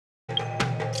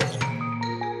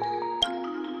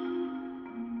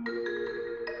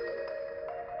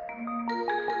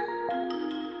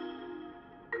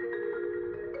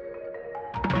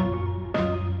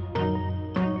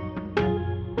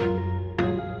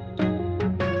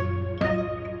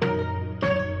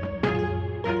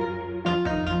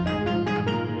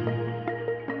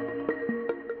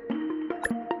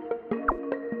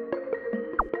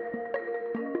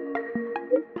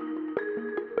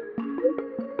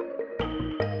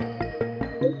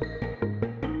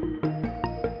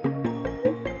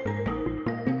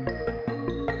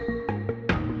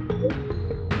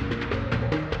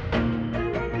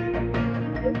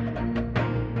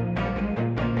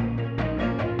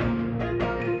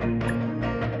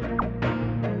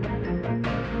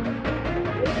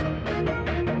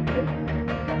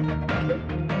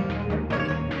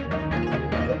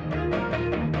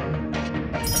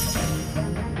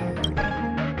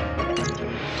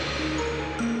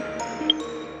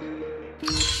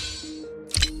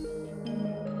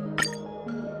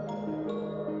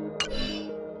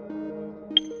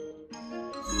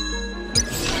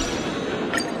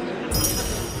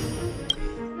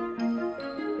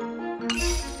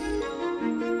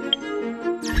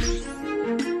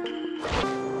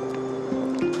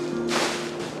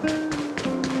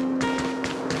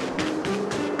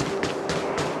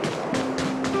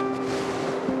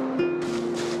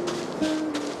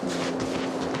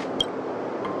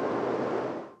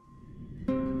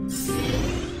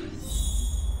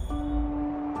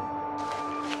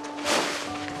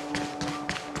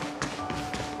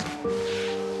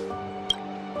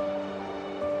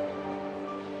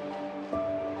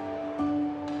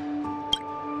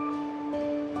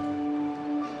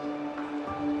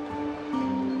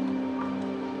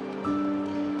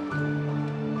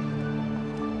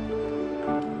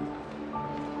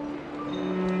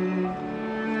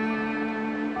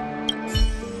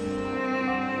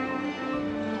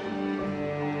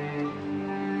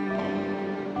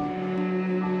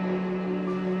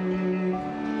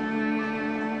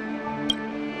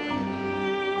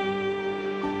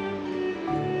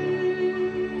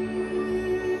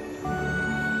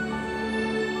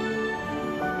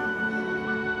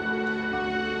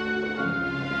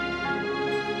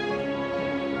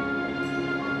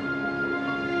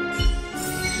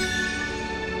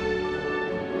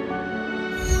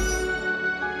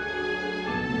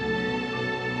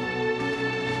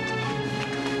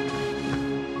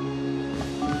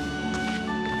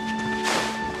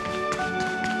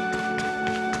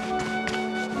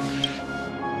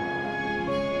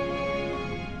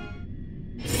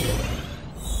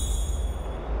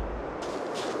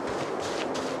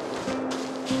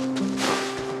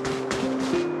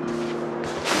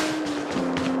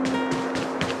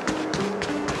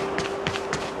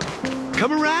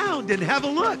Come around and have a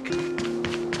look.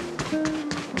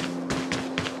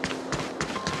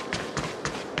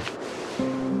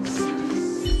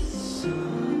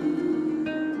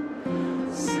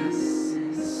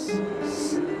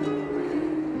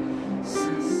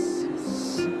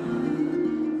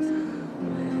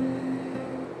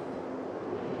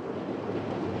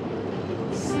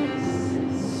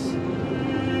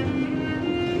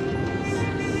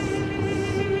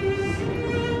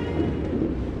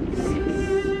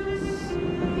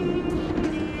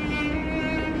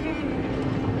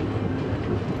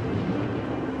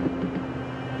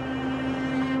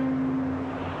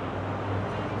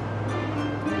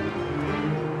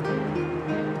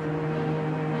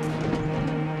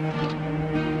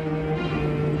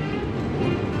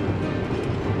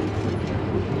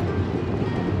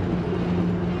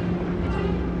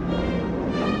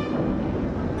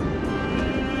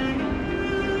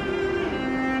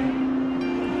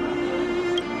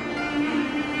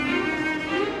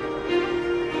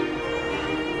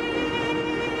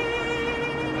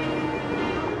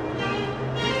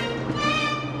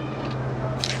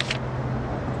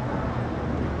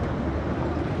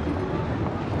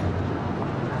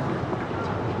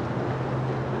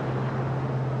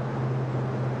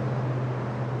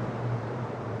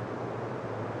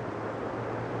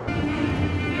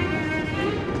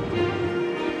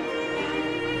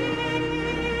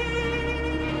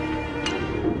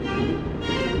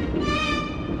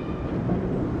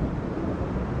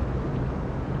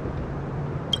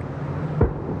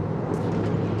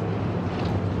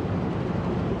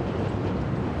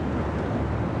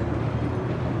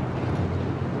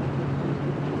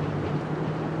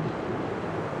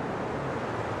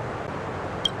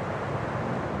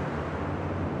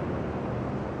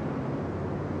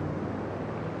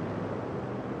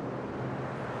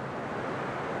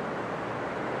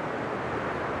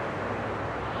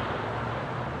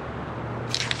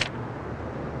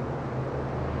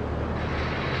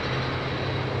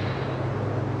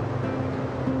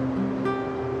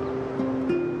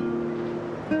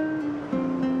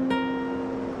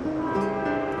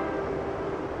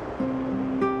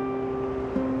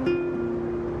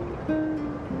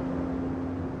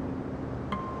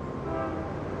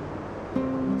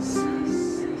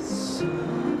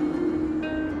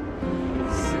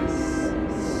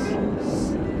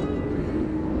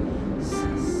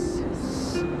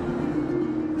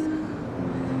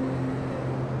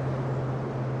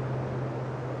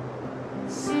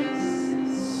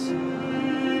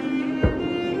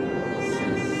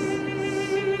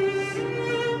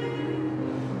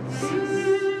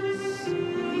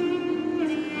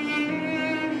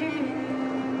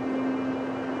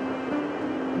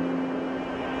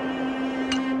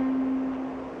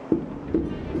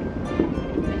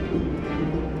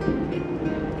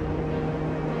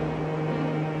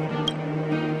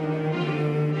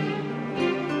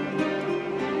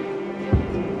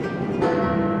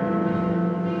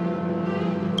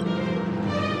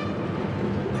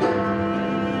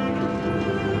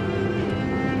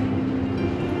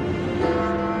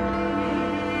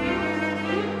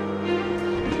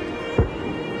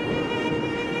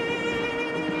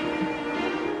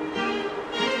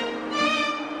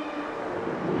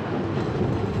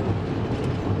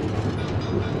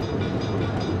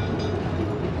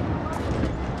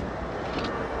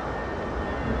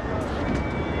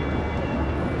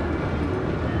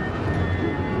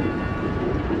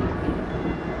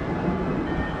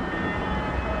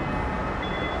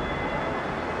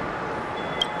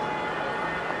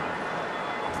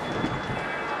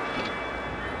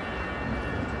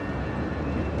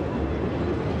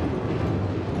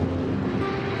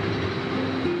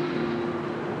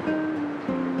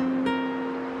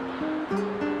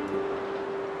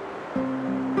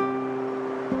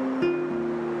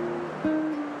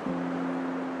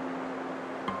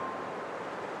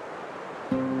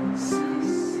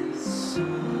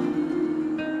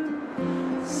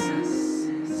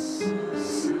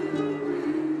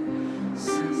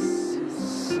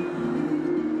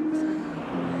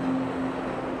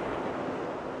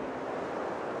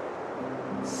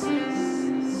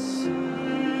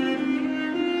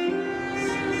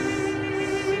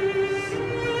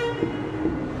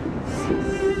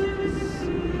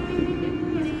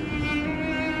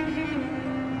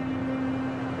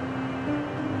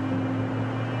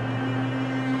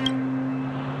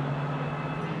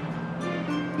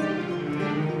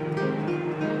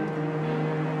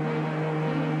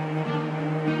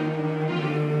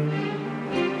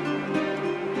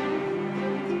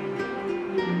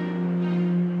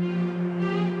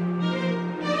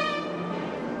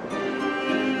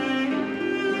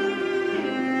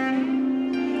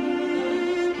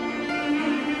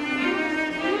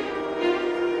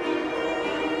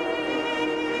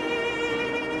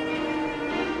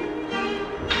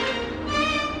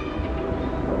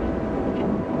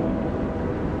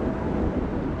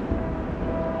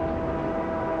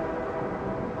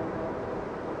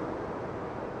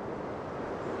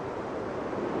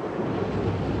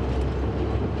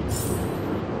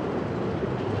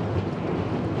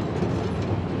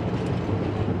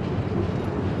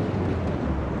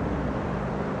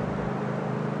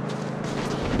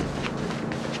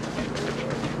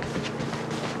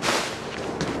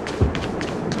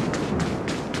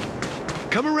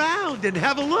 around and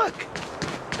have a look.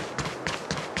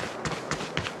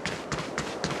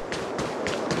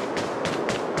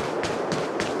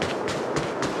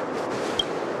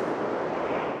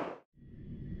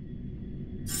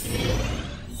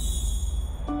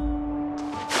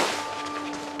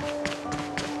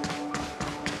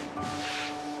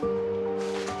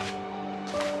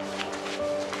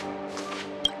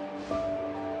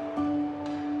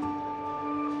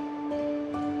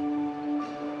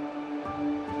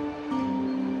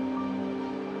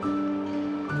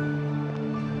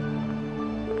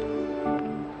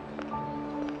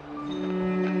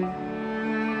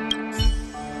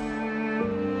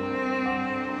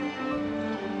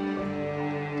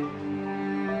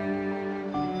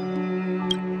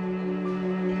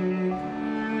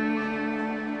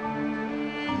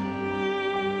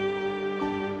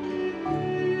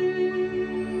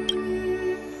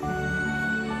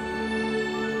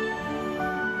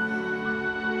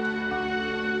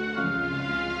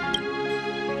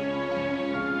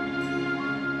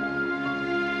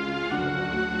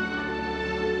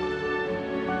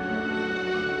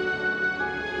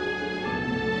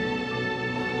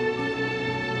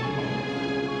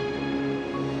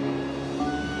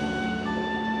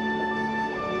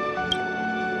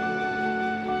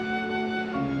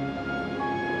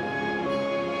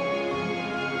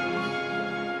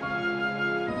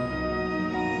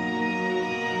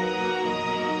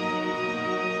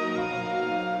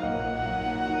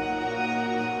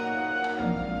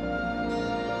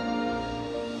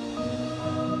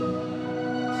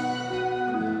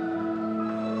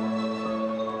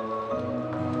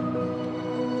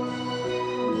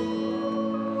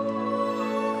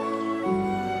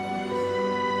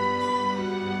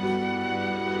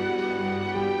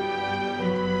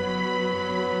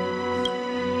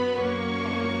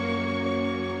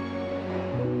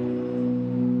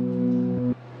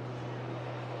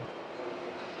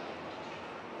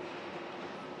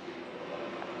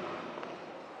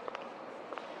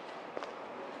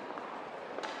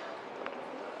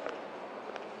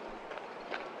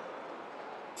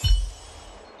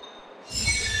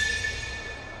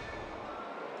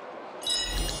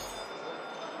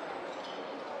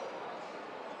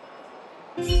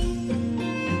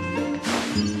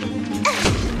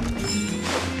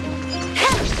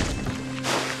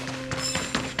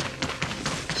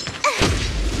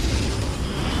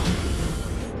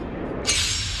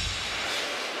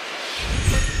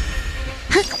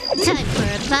 Time for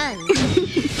a fun.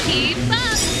 Keep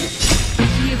up!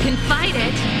 You can fight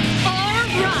it or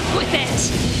rock with it!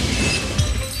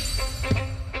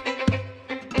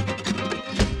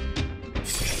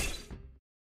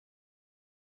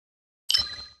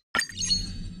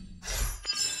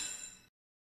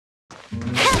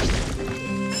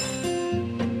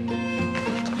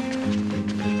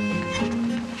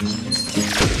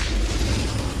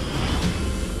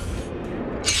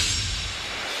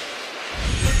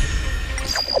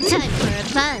 Time for a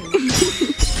fun.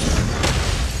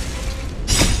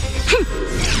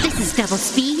 This is double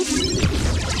speed.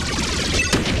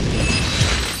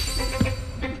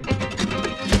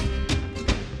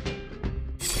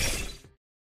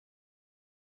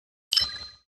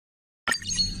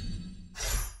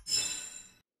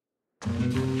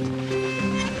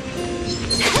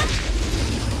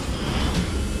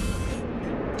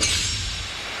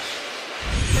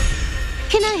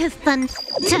 Can I have fun?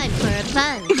 Time for a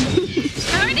fun.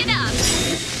 Turn it up!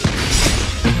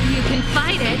 You can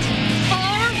fight it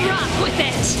or rock with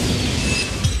it!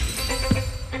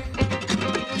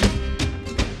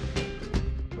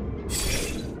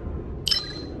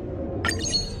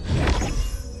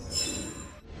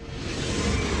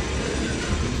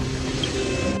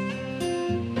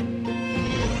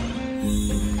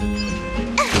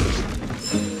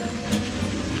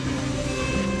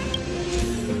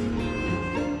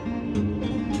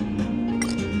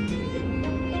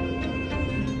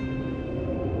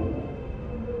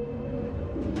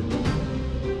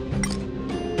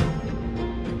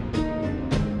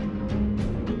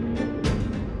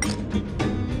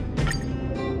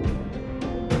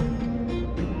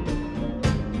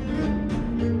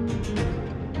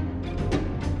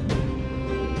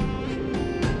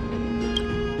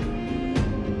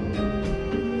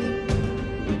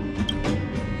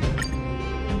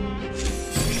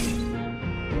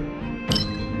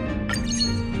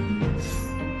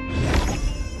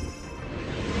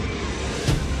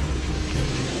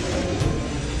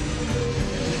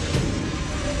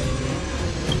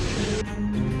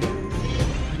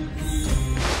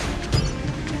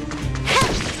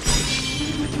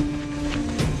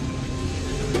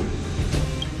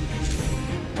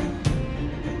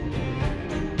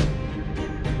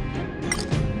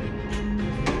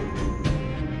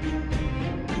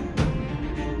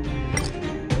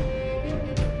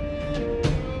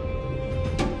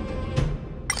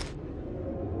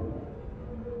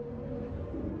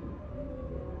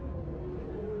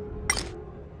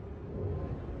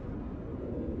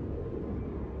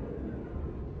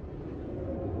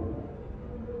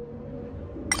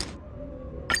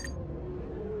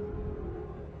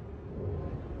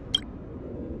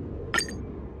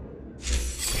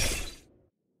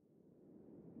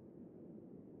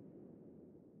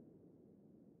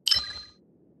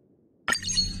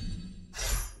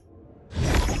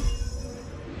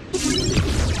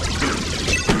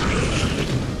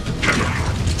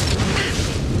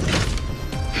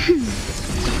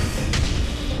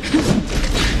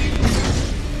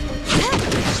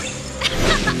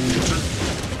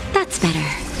 better.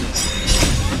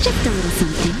 Just a little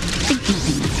something. Think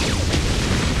nothing of it.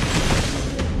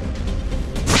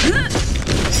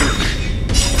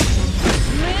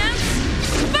 Lance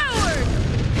forward!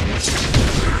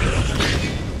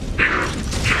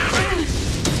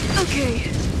 Okay.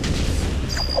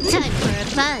 Time for a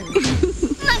buzz.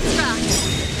 Let's rock!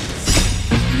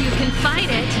 You can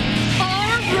fight it, or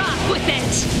rock with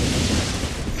it!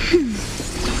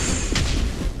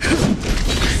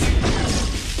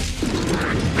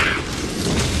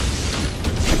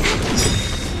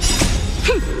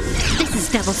 This is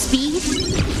double speed.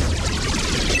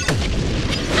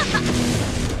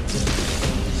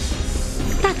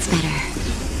 That's better.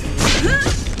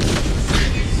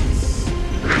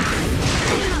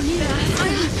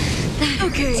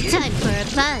 Okay. Time for a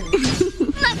buzz.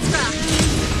 Let's rock!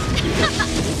 Nap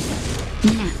time.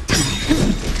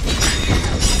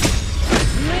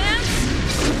 Lance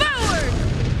forward!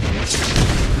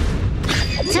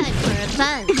 Time for a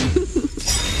buzz.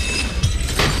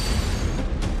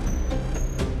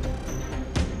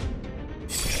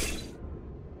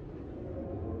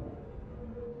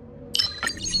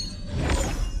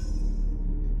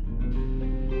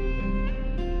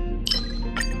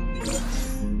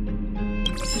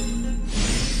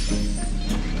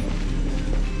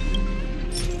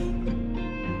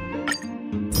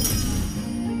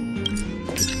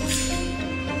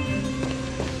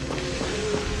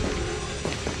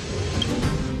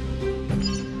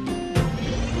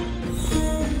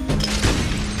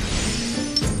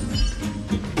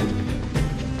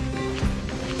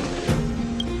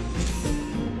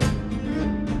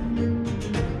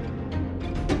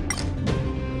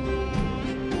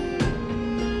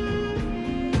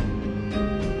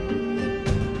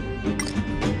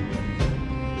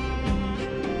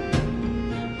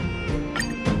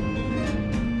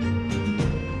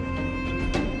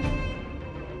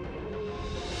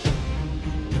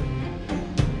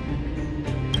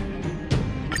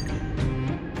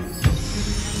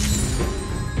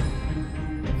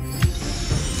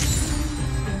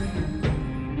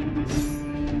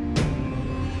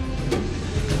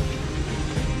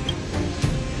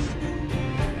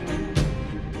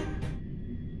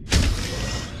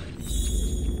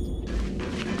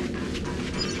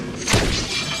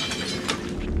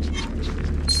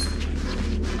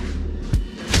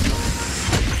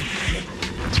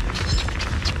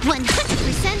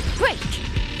 Break.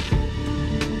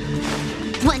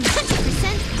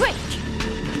 100% break.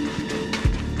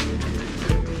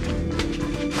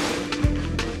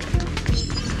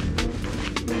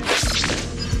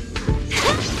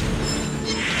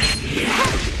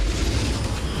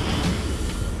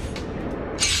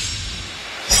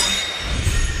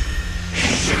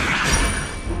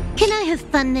 Can I have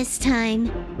fun this time?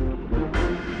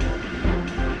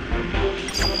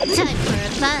 Time for a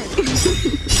buzz.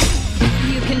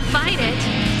 You can fight it,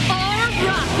 or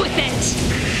rock with it!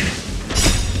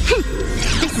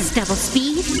 This is double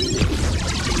speed.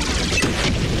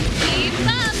 Keep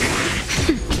up!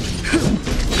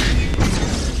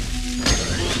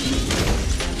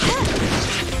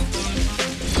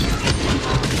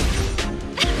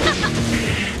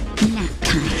 Nap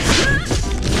time.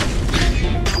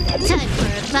 Time for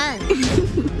a buzz.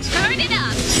 Turn it up!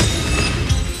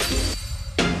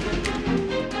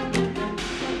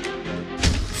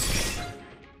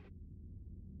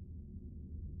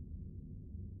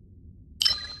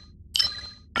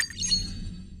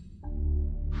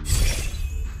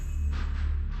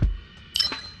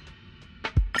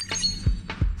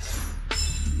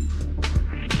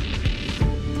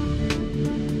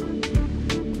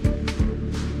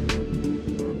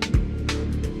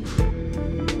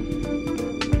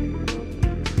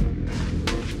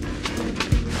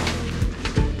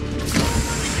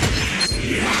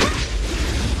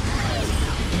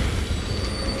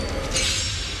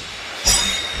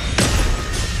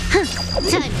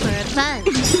 Time for a buzz.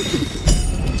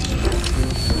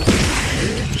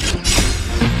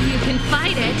 You can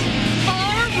fight it,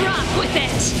 or rock with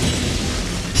it!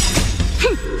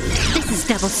 This is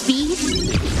double speed.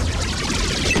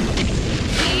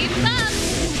 Keep up!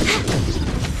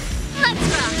 Let's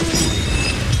rock!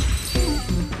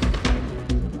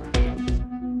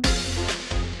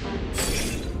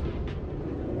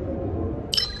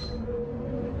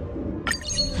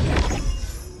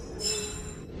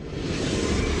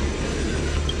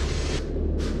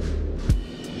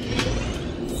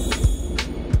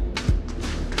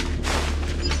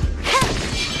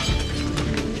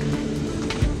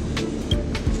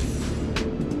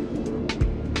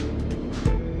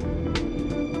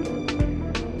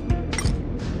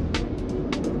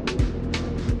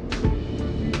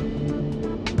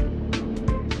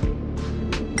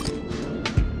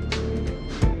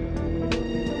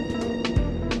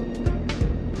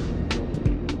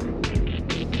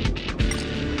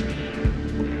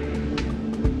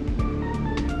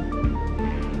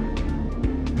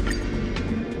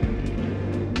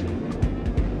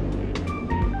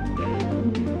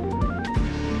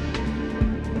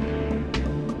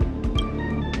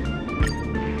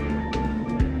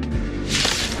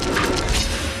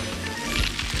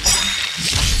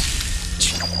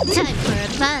 Time for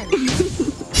fun.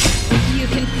 You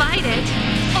can fight it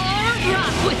or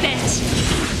rock with it.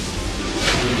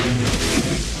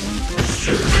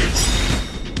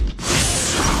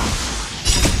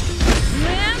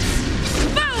 Lance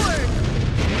forward.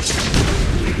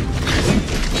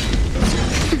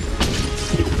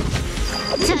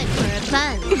 Time for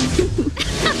fun.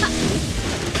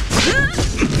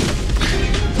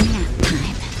 Nap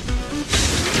time.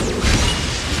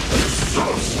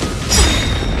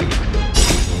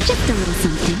 Just a little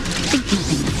something. Think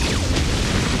nothing of it.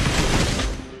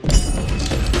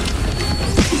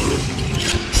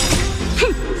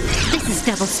 This is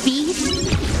double speed.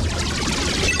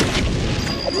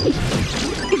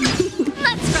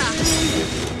 Let's rock.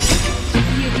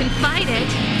 You can fight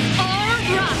it or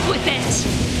rock with it.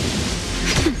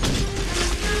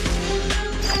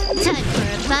 Time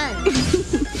for fun.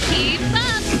 Keep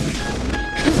up.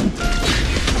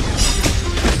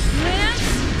 Lance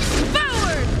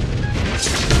forward.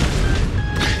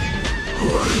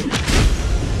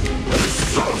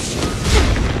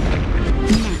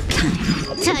 Nap time.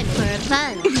 Time for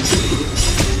fun.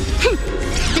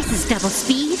 This is double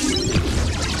speed.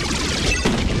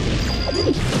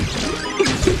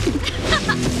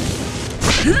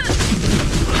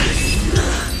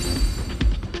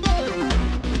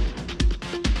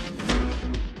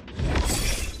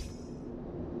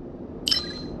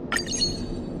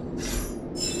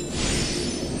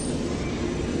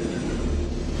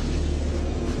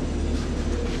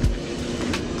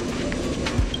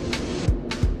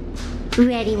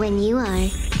 Ready when you are.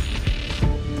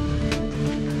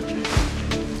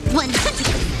 100.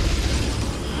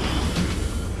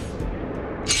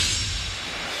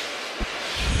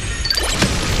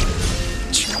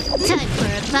 Time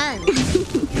for fun.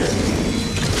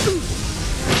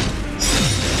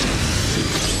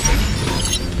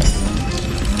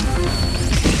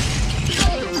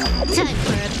 Time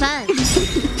for fun.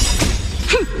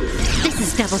 This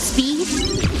is double speed.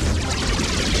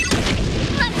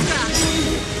 Let's rock.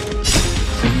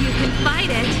 You can fight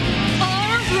it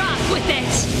or rock with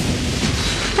it.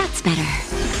 That's better.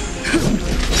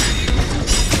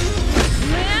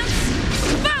 Lance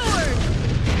forward.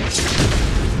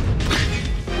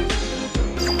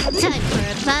 Time for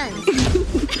fun.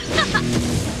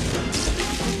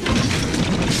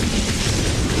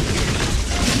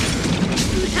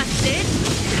 That's it.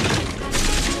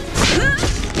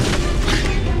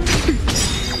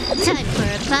 Time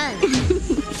for fun.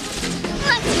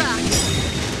 Let's rock.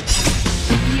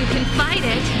 You can fight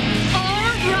it or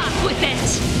rock with it.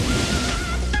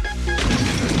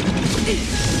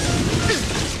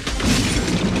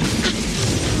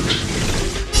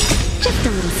 Just a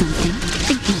little something.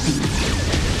 Think nothing of it.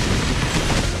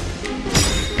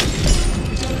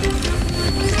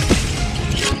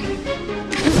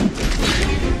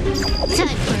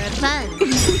 Time for fun.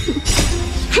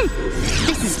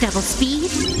 This is double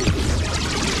speed.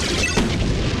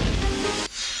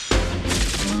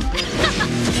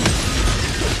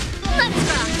 Let's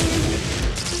rock.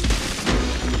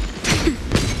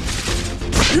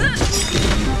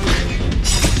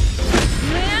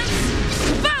 Lance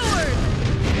forward.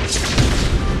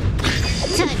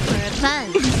 Time for fun.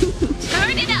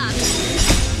 Turn it up.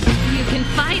 You can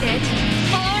fight it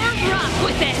or rock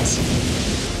with it.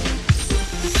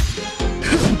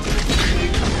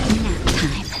 Nap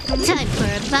time. Time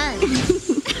for fun.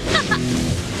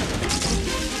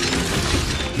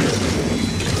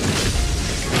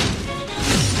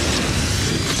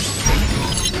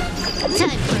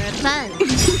 Time for fun.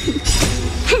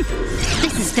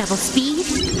 This is double speed.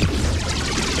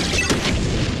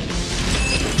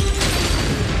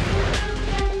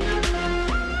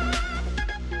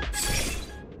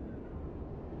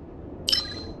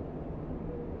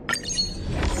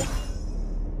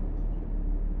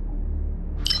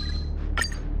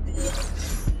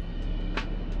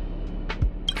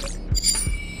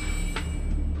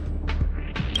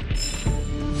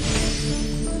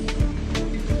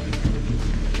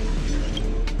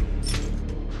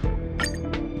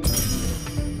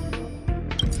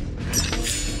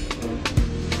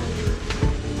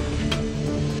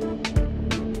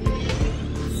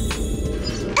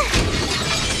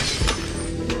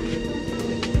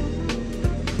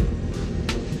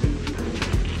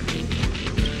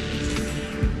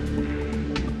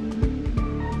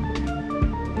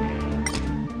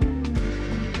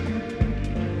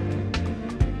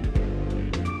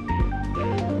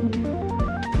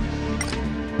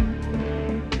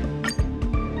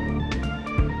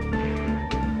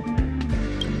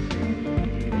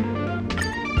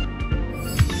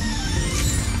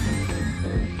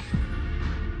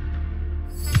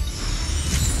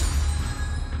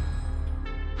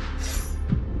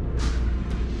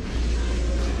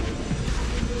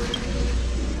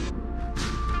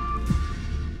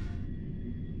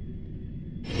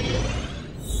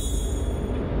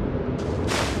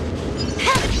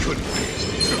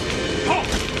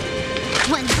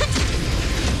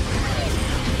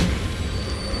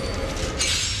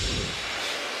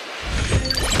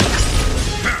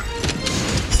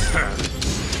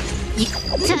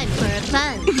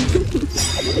 fun.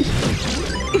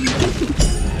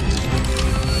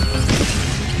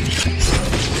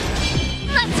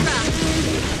 Let's rock!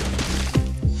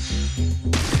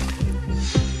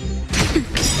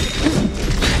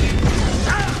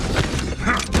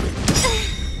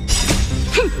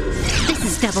 This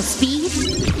is double speed.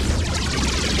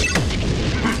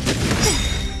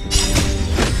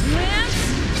 Lance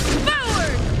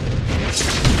forward!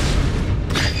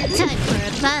 Time for a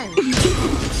fun.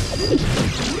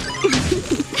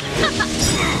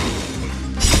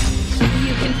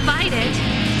 You can fight it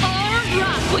or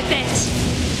rock with it!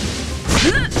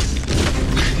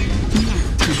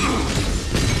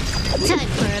 Time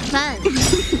for a fun.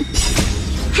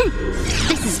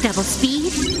 This is double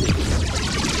speed.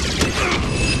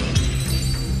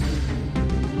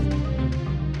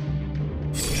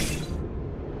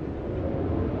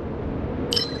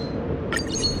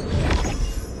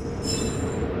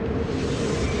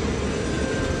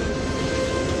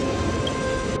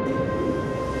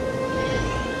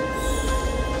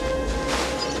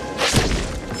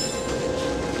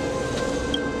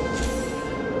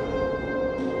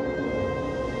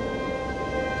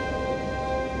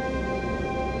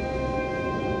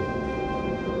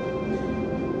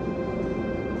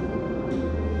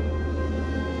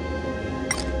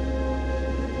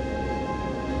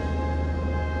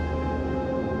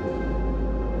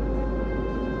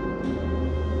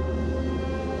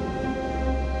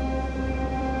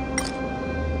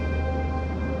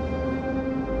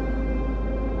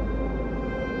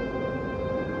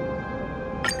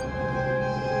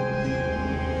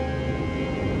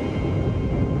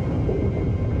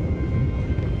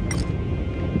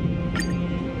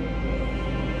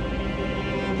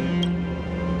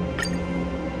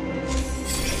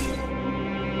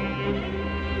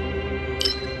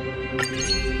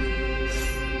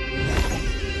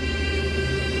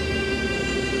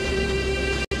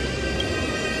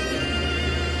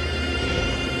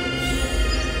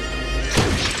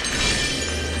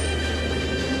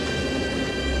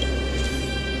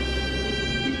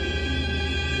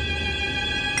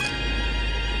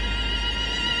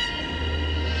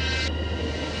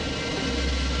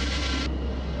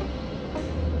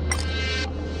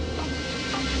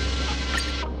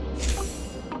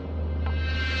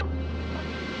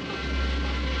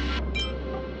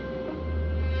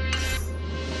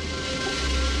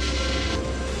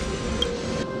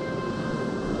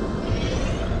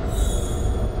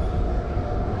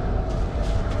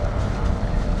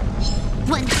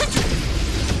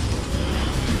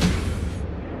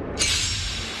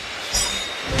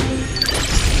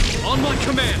 On my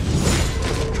command!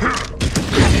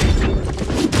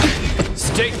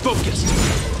 Stay focused!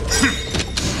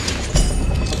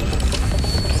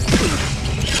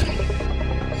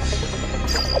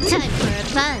 Time for a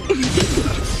fun.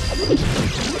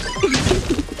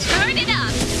 Turn it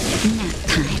up! Nap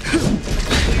time.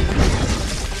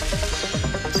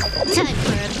 Time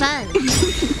for a fun.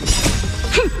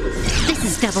 This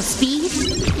is double speed.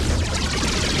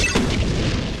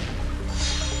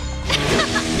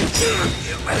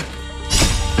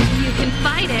 You can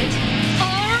fight it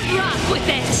or rock with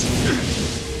it!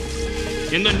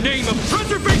 In the name of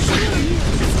preservation!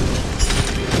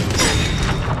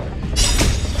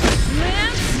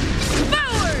 Lance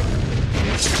forward!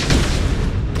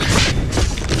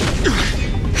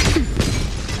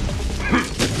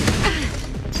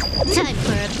 Time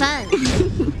for a fun.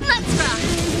 Let's rock!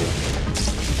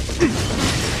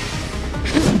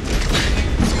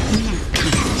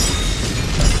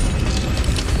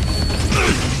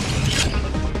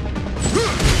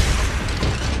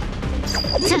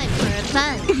 Time for a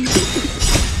fun.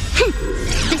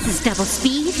 This is double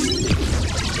speed.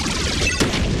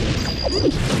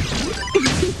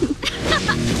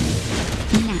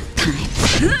 Nap time.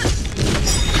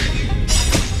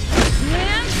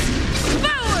 Lance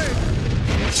forward!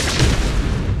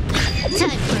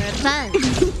 Time for a fun.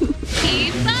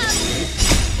 Keep up!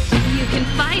 You can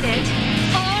fight it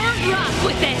or rock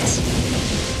with it!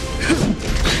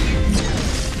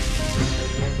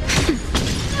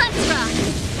 Let's rock!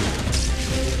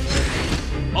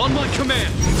 On my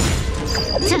command!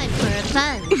 Time for a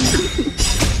fun.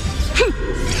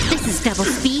 This is double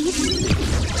speed.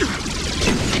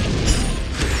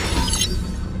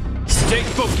 Stay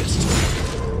focused!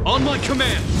 On my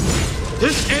command!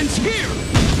 This ends here!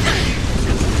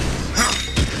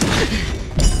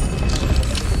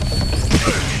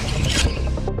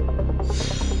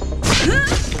 Nap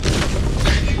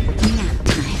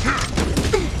time.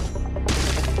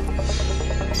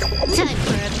 Time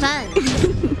for a fun.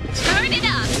 Turn it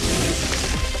up!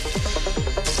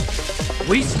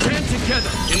 We stand together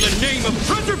in the name of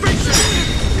preservation!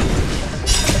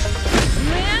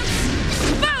 Lance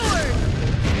forward!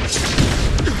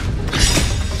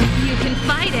 You can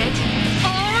fight it,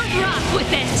 or rock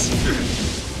with it!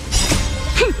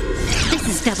 This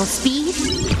is double speed.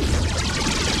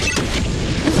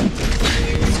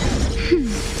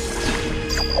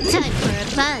 Time for a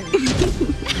buzz.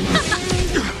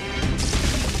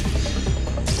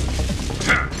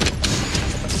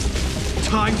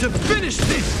 Time to finish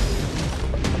this!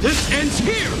 This ends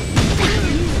here!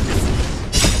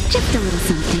 Just a little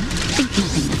something. Think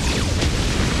nothing of it.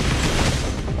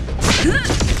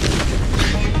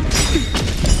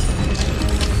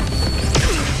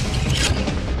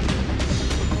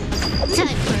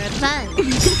 Time for a buzz.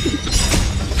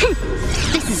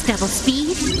 This is double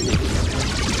speed.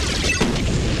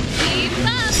 Keep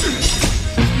up!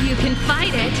 You can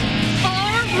fight it,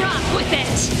 or rock with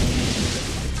it!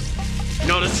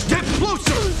 Not a step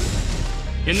closer!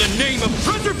 In the name of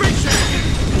preservation!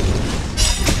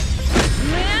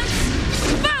 Lance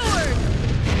forward!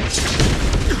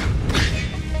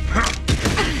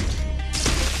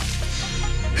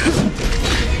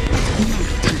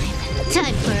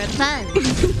 Time for a buzz.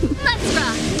 Let's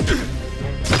rock!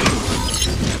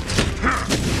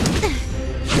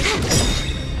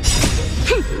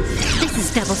 This is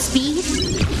double speed.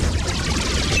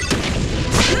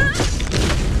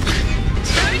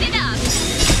 Turn it up!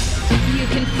 You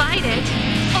can fight it,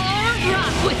 or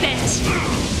rock with it!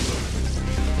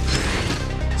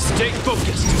 Stay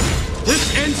focused! This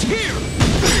ends here!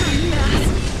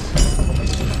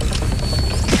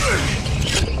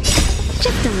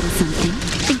 Just a little something.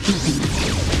 Think nothing of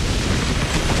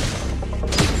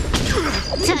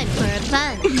it. Time for a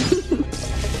buzz.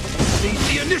 Seize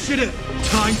the initiative!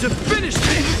 Time to finish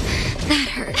this! That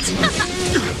hurt.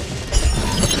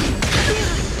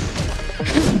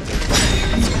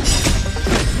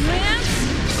 Lance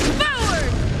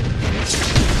forward!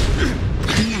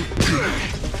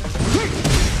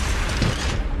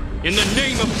 In the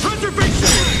name of preservation!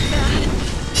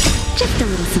 Just a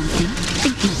little something.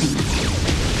 Think nothing of it.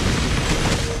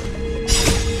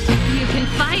 You can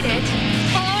fight it,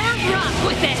 or rock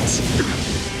with it!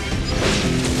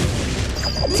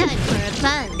 Time for a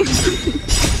buzz.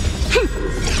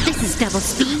 This is double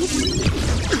speed.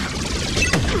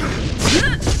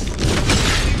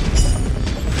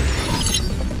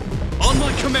 On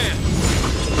my command!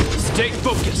 Stay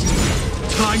focused!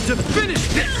 Time to finish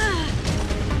this!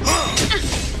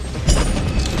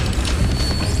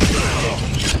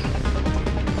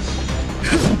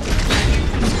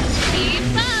 Keep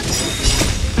up!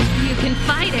 You can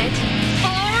fight it,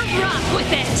 or rock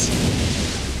with it!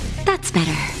 That's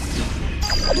better.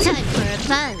 Time for a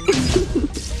buzz.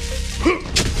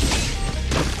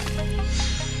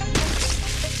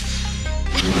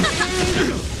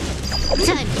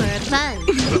 Time for a buzz.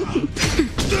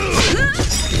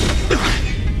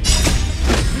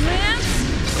 Lance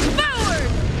forward!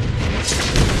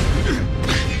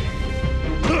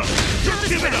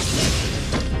 Give it up!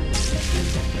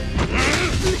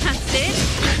 That's it!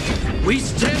 We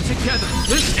stand together!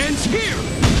 This ends here!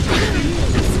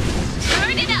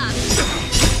 Turn it up!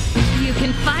 You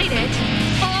can fight it,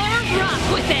 or rock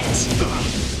with it!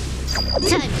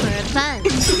 Time for a buzz.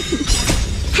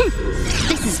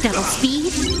 This is double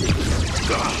speed.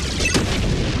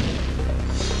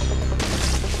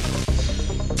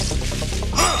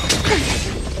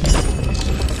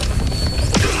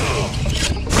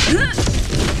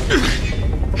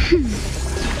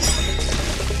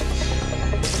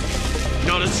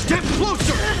 Not a step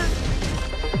closer!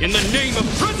 In the name of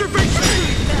preservation!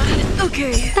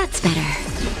 Okay. That's better.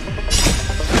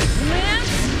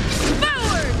 Lance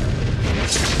forward!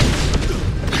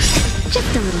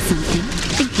 Just a little something.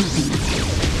 Think nothing of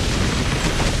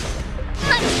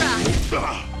Let's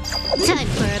rock! it. Time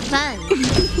for a buzz.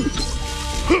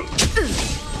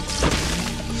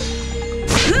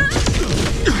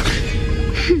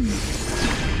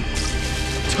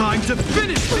 Time to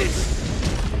finish this!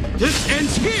 This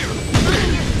ends here!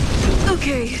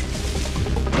 Okay.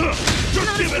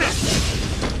 Just give it up!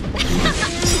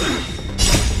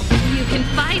 You can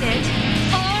fight it,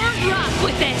 or rock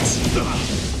with it!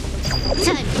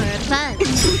 Time for a buzz.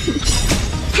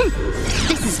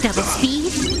 This is double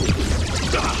speed.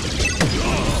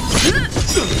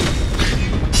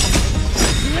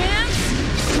 Lance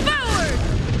forward!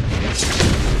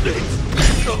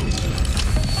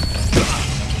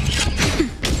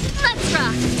 Let's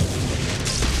rock!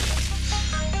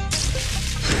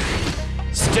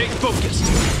 Stay focused!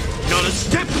 Not a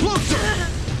step closer!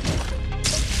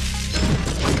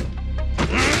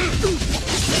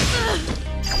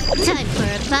 Time for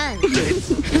fun.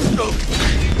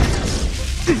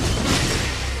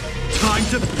 Time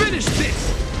to finish this!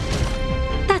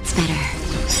 That's better.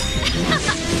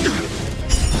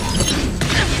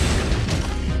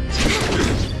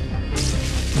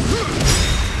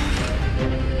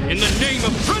 In the name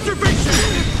of preservation!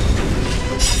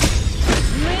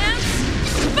 Lance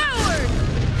forward!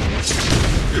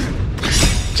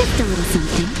 Just a little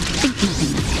something. Think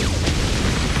nothing of it.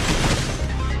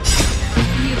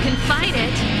 You can fight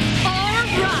it or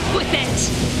rock with it!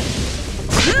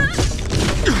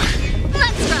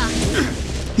 Let's rock!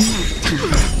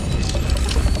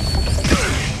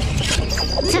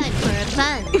 Time for a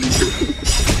fun.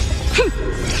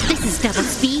 This is double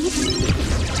speed.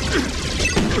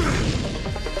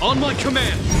 On my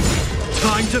command!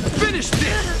 Time to finish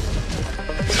this!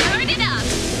 Turn it up!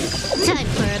 Time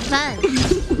for a fun.